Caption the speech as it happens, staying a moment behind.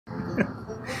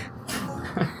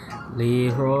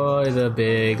Leroy the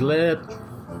Big Lip.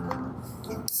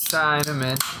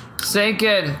 Chinaman.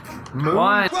 Sinking. Moon?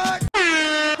 One.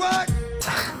 What?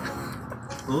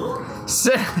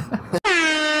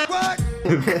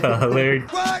 Colored.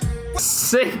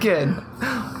 Sinking.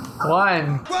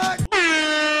 One.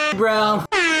 Brown.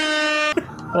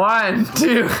 1,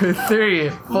 2, 3,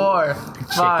 4,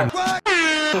 5.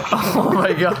 Oh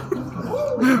my god.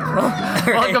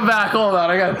 Welcome back. Hold on,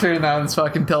 I gotta turn down this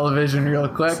fucking television real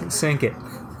quick. Sink it.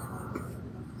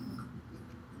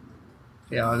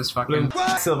 Yeah, I'll just fucking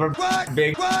Silver.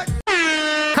 Big.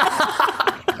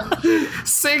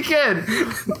 sink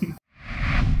in.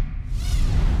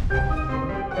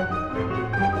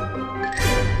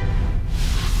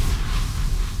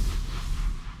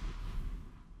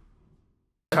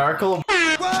 Charcoal.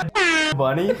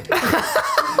 Bunny.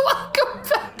 Welcome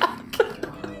back.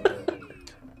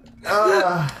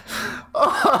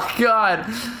 Oh god.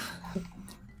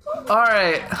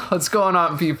 Alright, what's going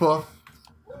on, people?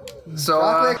 So,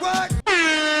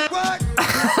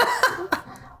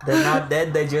 They're not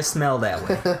dead, they just smell that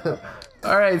way.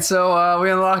 alright, so we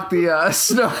unlocked the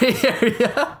snowy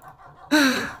area.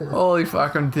 Holy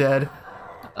fuck, I'm dead.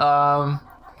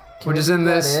 We're just in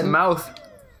this mouth.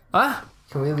 Huh?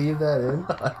 Can we leave that in?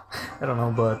 I don't know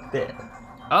about that.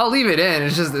 I'll leave it in.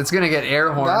 It's just, it's gonna get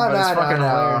air horn, but it's fucking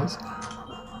hilarious.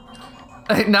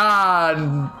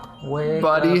 Nah, Wake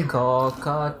buddy. up,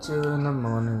 caught you in the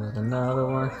morning with another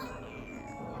one.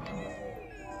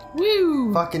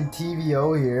 Woo! Fucking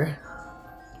TVO here.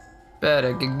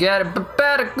 Better get it, but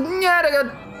better get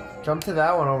it. Jump to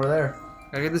that one over there.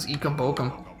 I get this ecum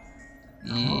bokum.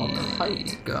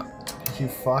 fight. Go. You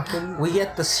fucking. We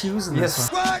get the shoes in this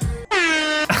one.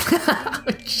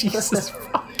 Jesus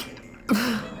fuck.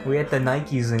 We get the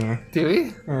Nikes in here. Do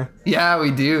we? Yeah. Yeah,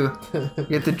 we do. We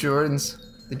get the Jordans,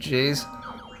 the J's.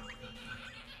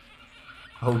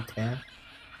 Oh, damn.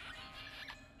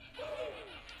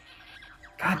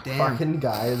 God damn. Fucking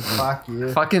guys, fuck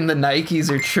you. Fucking the Nikes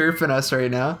are chirping us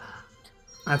right now.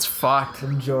 That's fucked.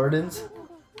 Some Jordans.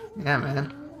 Yeah,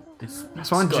 man. This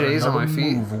Just want J's on my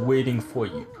feet. move waiting for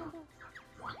you.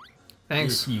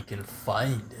 Thanks. If you can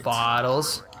find it.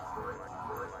 Bottles.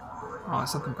 Oh,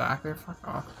 there's something back there? Fuck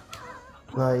off.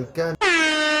 Like,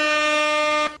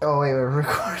 oh wait, we're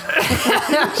recording.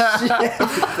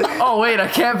 Oh wait, I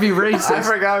can't be racist. I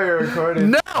forgot we were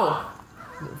recording. No!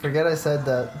 Forget I said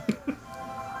that.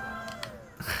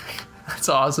 That's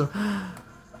awesome.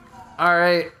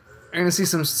 Alright, we're gonna see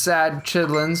some sad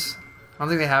chidlins. I don't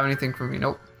think they have anything for me.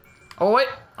 Nope. Oh wait!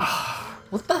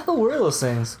 What the hell were those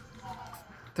things?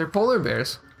 They're polar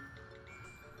bears.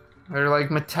 They're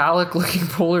like metallic looking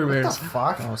polar What bears. the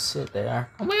fuck? Oh shit, they are.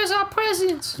 Where's our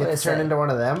presents? Get to turn into one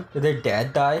of them? Did their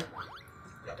dad die?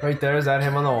 Right there, is that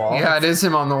him on the wall? Yeah, it is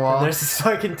him on the wall. There's this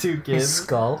fucking two His kids.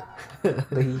 skull? The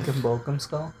Hickenbokum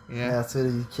skull? Yeah, Yeah. that's what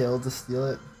he killed to steal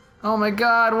it. Oh my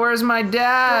god, where's my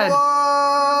dad?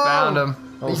 Whoa! Found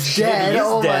him. Oh, He's shit, dead. he is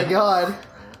Oh dead. my god.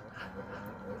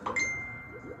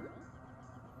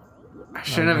 I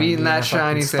shouldn't have eaten that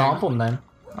shiny Stomp thing. him then.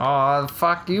 Oh,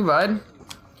 fuck you, bud.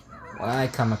 When I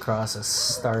come across a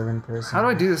starving person. How do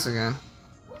I do this again?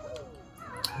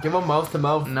 Give him mouth to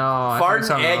mouth. No, I Fart think an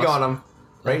something egg else. on him.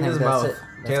 Right in his mouth.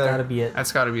 That's Taylor. gotta be it.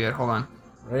 That's gotta be it. Hold on.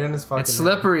 Right in his fucking It's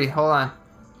slippery. Hold on.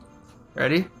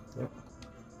 Ready?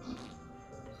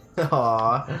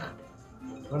 Aww.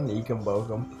 What an ecum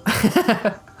bokum.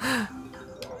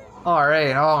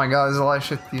 Alright. Oh my god, there's a lot of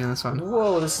shit to do in this one.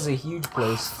 Whoa, this is a huge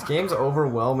place. This game's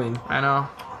overwhelming. I know.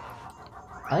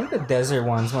 I think the desert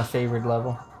one's my favorite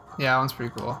level. Yeah, that one's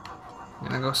pretty cool. I'm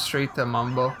gonna go straight to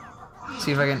Mumbo.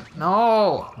 See if I can. No!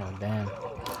 Oh, damn.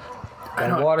 I That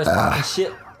don't- water's fucking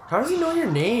shit. How does he know your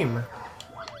name?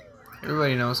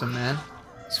 Everybody knows him, man.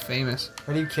 He's famous.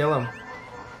 How do you kill him?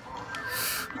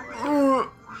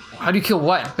 How do you kill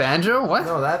what? Banjo? What?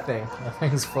 No, that thing. That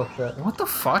thing's fucked up. What the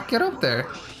fuck? Get up there.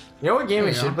 You know what game There we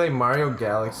you should go. play? Mario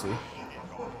Galaxy.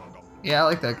 Yeah, I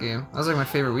like that game. That was like my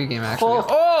favorite Wii game, actually. Oh.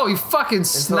 Oh, you fucking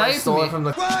Until I sniped stole me. it from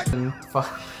the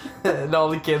and all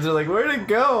the kids are like, where'd it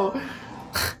go?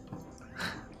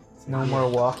 No more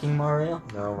walking, Mario.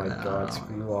 Oh my No. god,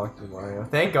 screw walking Mario.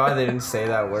 Thank god they didn't say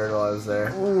that word while I was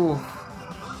there. Ooh.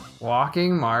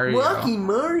 Walking Mario.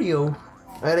 Mario.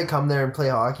 I had to come there and play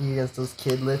hockey against those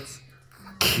kidlets.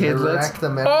 Kidlets. Wreck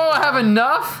them every Oh, I have time.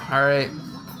 enough? Alright.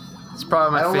 It's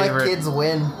probably I my don't favorite. let kids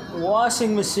win.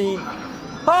 Washing machine.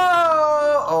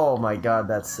 Oh! Oh my god,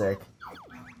 that's sick.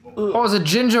 Oh, there's a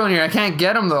Jinjo in here. I can't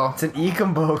get him, though. It's an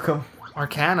ecum bokum. Or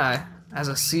can I? As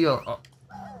a seal. Oh.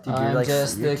 Dude, I'm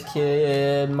just a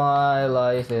kid. My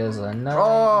life is a nightmare.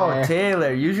 Oh,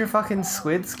 Taylor, use your fucking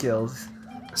squid skills.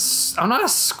 I'm not a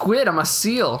squid. I'm a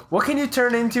seal. What can you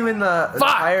turn into in the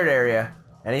pirate area?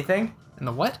 Anything? In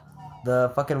the what?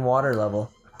 The fucking water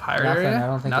level. Pirate Nothing, area? I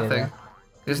don't think Nothing. either.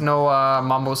 There's no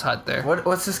Mambo's hut there.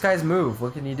 What's this guy's move?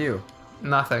 What can you do?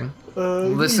 Nothing.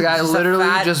 This guy Just a literally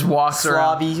fat, just walks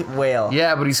around. slobby whale.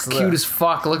 Yeah, but he's cute as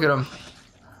fuck. Look at him.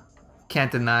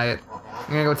 Can't deny it. I'm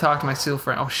gonna go talk to my seal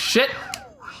friend. Oh shit!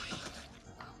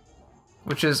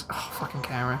 Which is fucking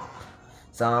camera.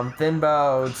 Something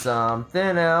about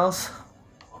something else.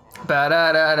 Ba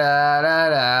da da da da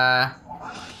da.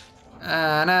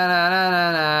 Na na na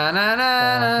na na na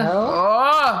na.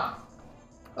 Oh!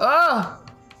 Oh!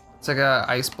 It's like a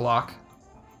ice block.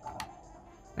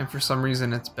 And for some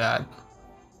reason it's bad.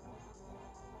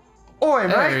 Oi,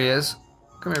 There mate! he is.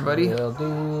 Come here, buddy. We'll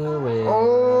do it.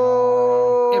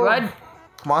 Oh! Hey, bud.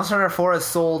 Monster Hunter 4 has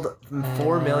sold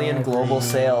 4 million global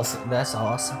sales. That's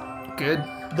awesome. Good.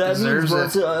 That Deserves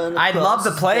it. I'd love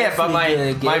to play it, but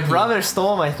my brother. brother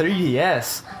stole my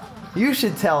 3DS. You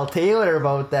should tell Taylor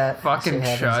about that. Fucking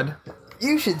Shit chud.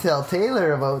 You should tell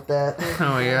Taylor about that. Oh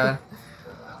my god.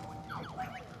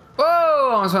 Whoa!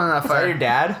 Almost went in that Is that fire. your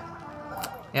dad?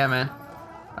 Yeah, man.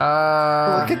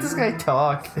 Look at this guy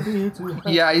talk.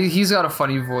 Yeah, he's got a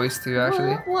funny voice too,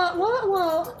 actually. What?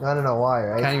 I don't know why,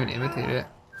 right? Can't even imitate it.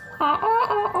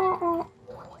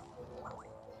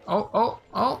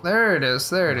 Oh, there it is.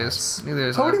 There it is. Knew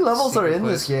there's How many a levels are secret in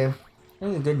this place. game? I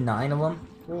think a good 9 of them.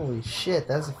 Holy shit,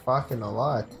 that's fucking a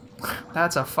lot.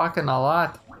 That's a fucking a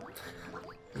lot.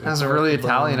 That's really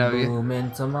Italian of you. Boom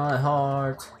into my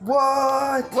heart.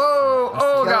 What? Whoa!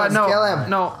 Oh Kill god, him, no. kill him.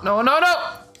 No.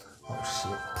 Oh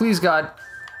shit. Please, God.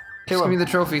 Kill Just give me him. the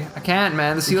trophy. I can't,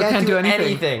 man. The seal can't can't do do anything.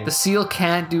 anything. The seal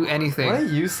can't do anything. What a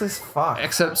useless fuck.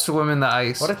 Except swim in the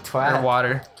ice. What a twat. Or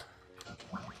water.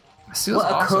 The seal's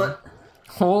What a awesome. cunt.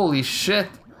 Holy shit.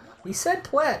 He said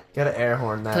twat. Gotta air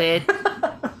horn that. Played.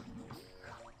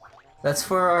 That's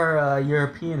for our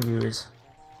European viewers.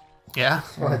 Yeah.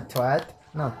 What a twat.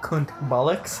 No, cunt.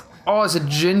 Bollocks. Oh, there's a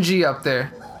Gingy up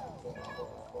there.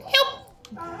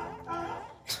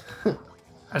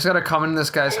 I just gotta come in this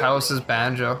guy's house as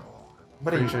Banjo.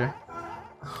 What are Pretty you? sure.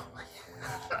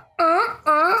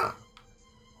 I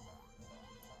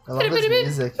love this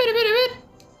music.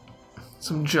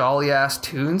 Some jolly ass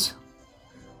tunes.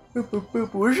 Boop, boop,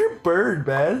 boop. Where's your bird,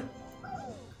 man?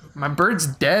 My bird's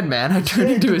dead, man. I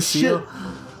turned into a seal.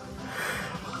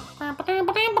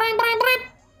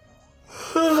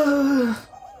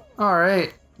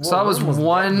 Alright. So that was almost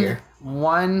dead here.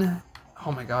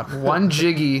 oh my god, 1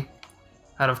 Jiggy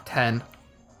out of 10.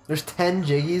 There's 10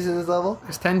 jiggies in this level?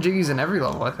 There's 10 Jiggies in every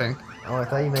level, I think. Oh, I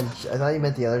thought you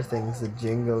meant the other things, the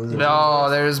jingos. No,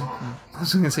 there's, I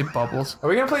was gonna say bubbles. Are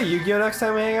we gonna play Yu-Gi-Oh next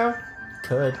time we hang out?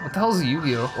 Could. What the hell's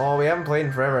Yu-Gi-Oh? Well, we haven't played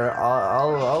in forever.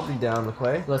 I'll be down to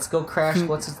play. Let's go crash.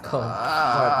 What's it called?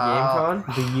 What,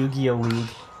 GameCon? The Yu-Gi-Oh League.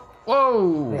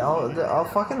 Whoa! Yeah, I'll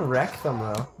fucking wreck them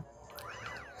though.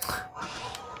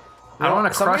 I don't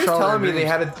want to Somebody crush was all telling me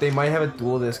their dreams. they might have a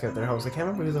dual disc at their house. I can't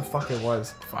remember who the fuck it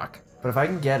was. Fuck. But if I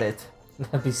can get it,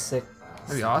 That'd be sick.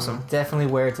 That'd be awesome. Definitely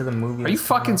wear it to the movie. Are you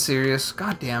fucking serious?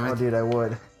 God damn oh it. dude, I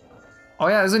would. Oh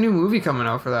yeah, there's a new movie coming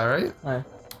out for that, right? Alright.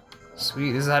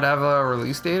 Sweet. Does that have a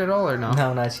release date at all or no?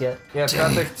 No, not yet. Yeah, it's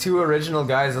got the 2 original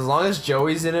guys. As long as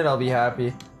Joey's in it, I'll be happy.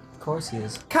 Of course he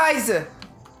is. Kaiser!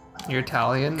 You're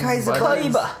Italian? Kaiser but-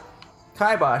 Buttons. Kaiba.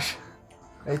 Kibosh.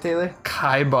 Hey Taylor?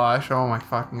 Kibosh. Oh my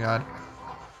fucking god.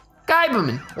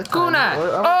 Kaibaman. What Kuna. time?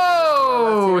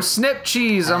 Oh, snip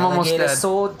cheese. I'm almost Alligator dead.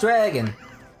 Sword Dragon.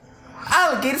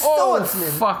 Alligator Oh,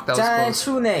 swordsman! fuck. That was Giant close.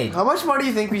 Tsunade. How much money do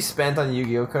you think we spent on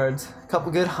Yu-Gi-Oh cards?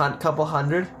 Couple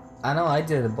hundred? I know I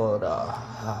did about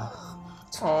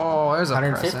Oh, there's a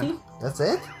 150? present. That's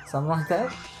it? Something like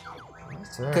that.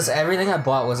 That's right. Because everything I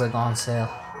bought was like on sale.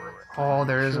 Oh,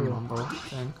 there is a mumbo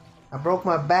thing. I broke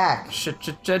my back. Shit.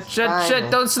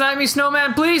 Fine. Don't snipe me,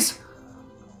 snowman, please.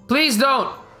 Please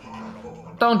don't.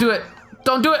 Don't do it.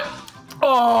 Don't do it.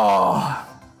 Oh.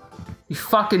 You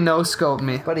fucking no-scoped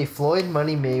me. Buddy, Floyd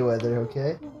Money Mayweather,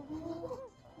 okay?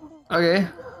 Okay.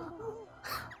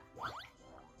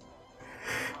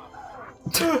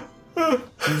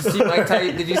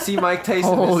 Did you see Mike Tyson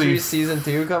Holy Mysteries Season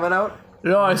 2 coming out?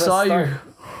 No, I saw you. start?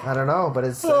 I don't know, but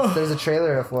there's a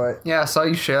trailer for it. Yeah, I saw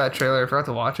you share that trailer. I forgot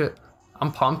to watch it.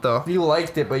 I'm pumped though. You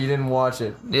liked it, but you didn't watch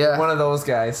it. Yeah. One of those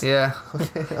guys. Yeah.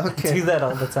 Okay. Do that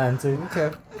all the time too.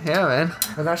 Okay. Yeah, man.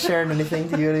 I'm not sharing anything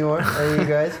to you anymore. Are you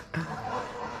guys?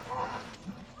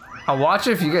 I'll watch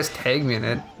it if you guys tag me in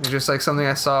it. It's just like something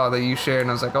I saw that you shared,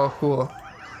 and I was like, oh, cool.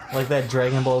 Like that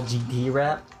Dragon Ball GT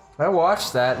rap. I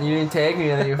watched that and you didn't tag me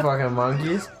in it, you fucking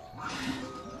monkeys.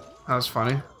 That was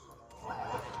funny.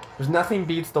 There's nothing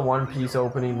beats the One Piece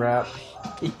opening rap.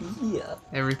 Yeah.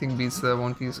 Everything beats the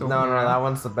One Piece No, opening. that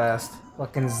one's the best.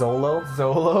 Fucking Zolo.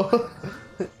 Zolo?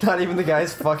 Not even the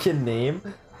guy's fucking name.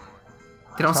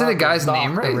 They don't say the guy's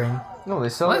name right. Ring. No, they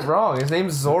spelled What? it wrong. His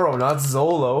name's Zoro, not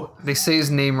Zolo. They say his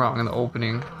name wrong in the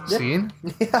opening scene.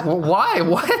 Yeah. Well, why?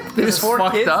 What? They're There's just 4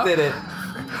 fucked kids up. did it.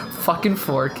 Fucking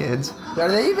 4 kids.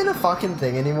 Are they even a fucking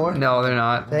thing anymore? No, they're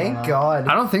not. Thank God.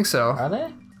 I don't think so. Are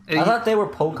they? It- I thought they were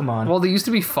Pokemon. Well, they used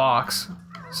to be Fox,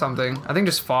 something. I think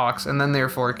just Fox, and then they were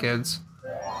 4 kids.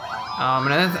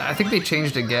 And I think they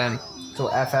changed again. So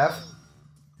FF?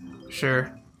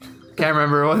 Sure. Can't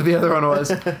remember what the other one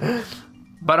was.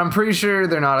 But I'm pretty sure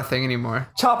they're not a thing anymore.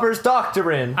 Chopper's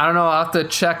Doctrine. I don't know. I'll have to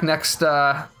check next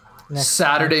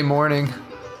Saturday morning.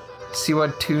 See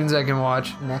what tunes I can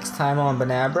watch. Next time on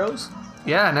Bnahabros.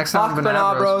 Yeah, next time. Fuck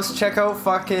Bnahabros. Check out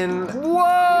fucking...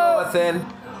 Whoa! Within.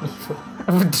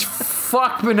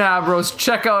 Fuck Bnahabros.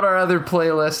 Check out our other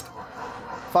playlist.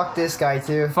 Fuck this guy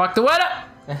too. Fuck the weather.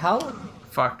 And how?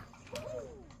 Fuck.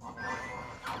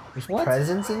 There's What?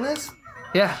 presents in this?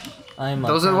 Yeah. I'm a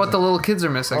Those are what the present. little kids are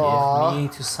missing. Aw. Give me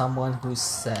to someone who's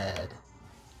sad.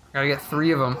 Gotta get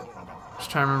 3 of them.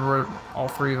 Just trying to remember where all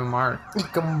 3 of them are.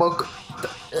 Ikumbuk.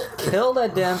 Kill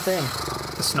that damn thing.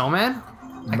 The snowman?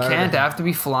 I Murder can't. him. I have to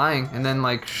be flying and then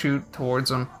like shoot towards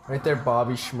them. Right there,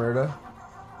 Bobby Schmurda.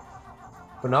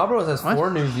 Bnahabros has What? 4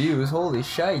 new views. Holy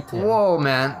shite. Whoa,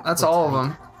 man. That's all of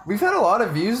them. We've had a lot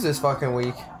of views this fucking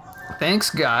week. Thanks,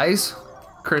 guys.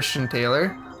 Christian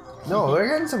Taylor. No, we're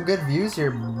getting some good views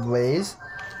here, Blaze.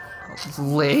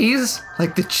 Lay's?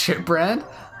 Like the chip brand?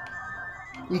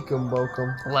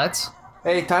 Ikumbokum. Let's.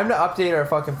 Hey, time to update our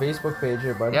fucking Facebook page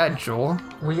here, bud. Yeah, Joel.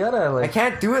 We gotta I like.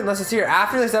 can't do it unless it's here.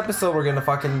 After this episode, we're gonna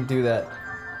fucking do that.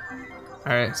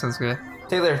 Alright, sounds good.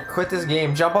 Taylor, quit this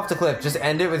game. Jump off the cliff. Just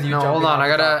end it with you No, jumping hold on, off I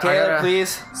the gotta- top. Taylor, I gotta-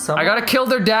 please. I gotta kill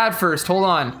their dad first. Hold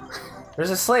on. There's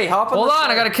a sleigh. Hop on Hold the on, I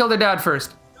sleigh. gotta kill their dad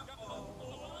first.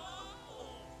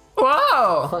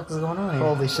 Whoa! What the fuck is going on here?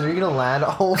 Holy shit, are you gonna land?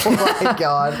 Oh my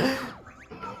god.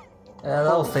 Yeah,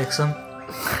 that'll fix him.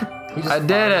 He just I did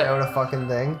farted it. out a fucking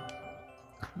thing.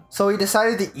 So he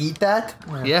decided to eat that?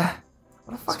 Yeah.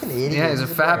 What a fucking idiot. Yeah, he's a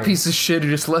fat bird. piece of shit who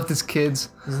just left his kids.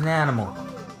 He's an animal.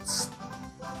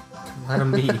 Let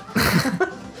him be.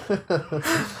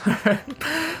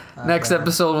 Next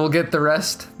episode, we'll get the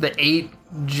rest. The 8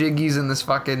 jiggies in this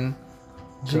fucking...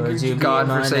 Could you be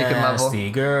godforsaken my level.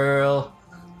 nasty girl?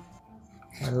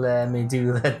 And let me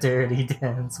do that dirty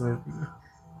dance with you.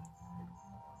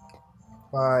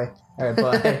 Bye. Alright,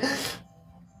 bye.